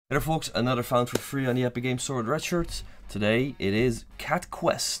Hey there folks, another found for free on the Epic Games Store at Redshirts. Today it is Cat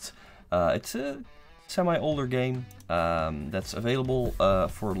Quest. It's a semi-older game that's available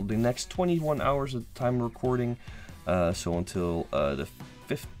for the next 21 hours at the time of recording. So until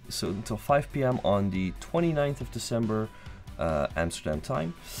until 5 p.m. on the 29th of December, Amsterdam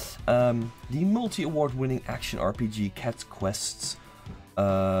time. The multi-award winning action RPG Cat Quest's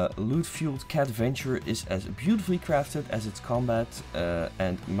loot-fueled cat venture is as beautifully crafted as its combat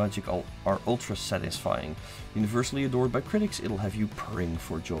and magic are ultra satisfying. Universally adored by critics, it'll have you purring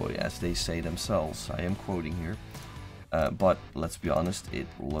for joy, as they say themselves. I am quoting here. But let's be honest, it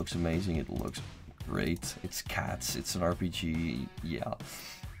looks amazing, it looks great. It's cats, it's an RPG, yeah.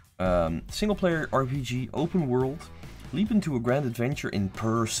 Single-player RPG, open world. Leap into a grand adventure in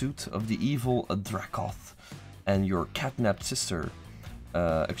pursuit of the evil Dracoth and your catnapped sister.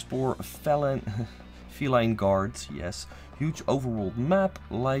 Explore feline guards, yes. Huge overworld map,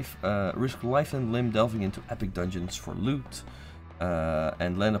 risk life and limb delving into epic dungeons for loot,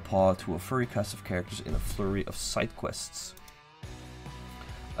 and lend a paw to a furry cast of characters in a flurry of side quests.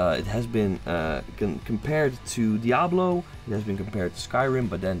 It has been compared to Diablo, it has been compared to Skyrim,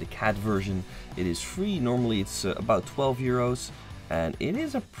 but then the cat version, it is free. Normally it's about 12 euros, and it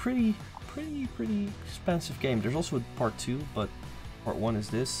is a pretty expensive game. There's also a part 2, but part 1 is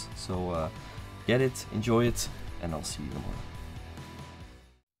this, so get it, enjoy it, and I'll see you tomorrow.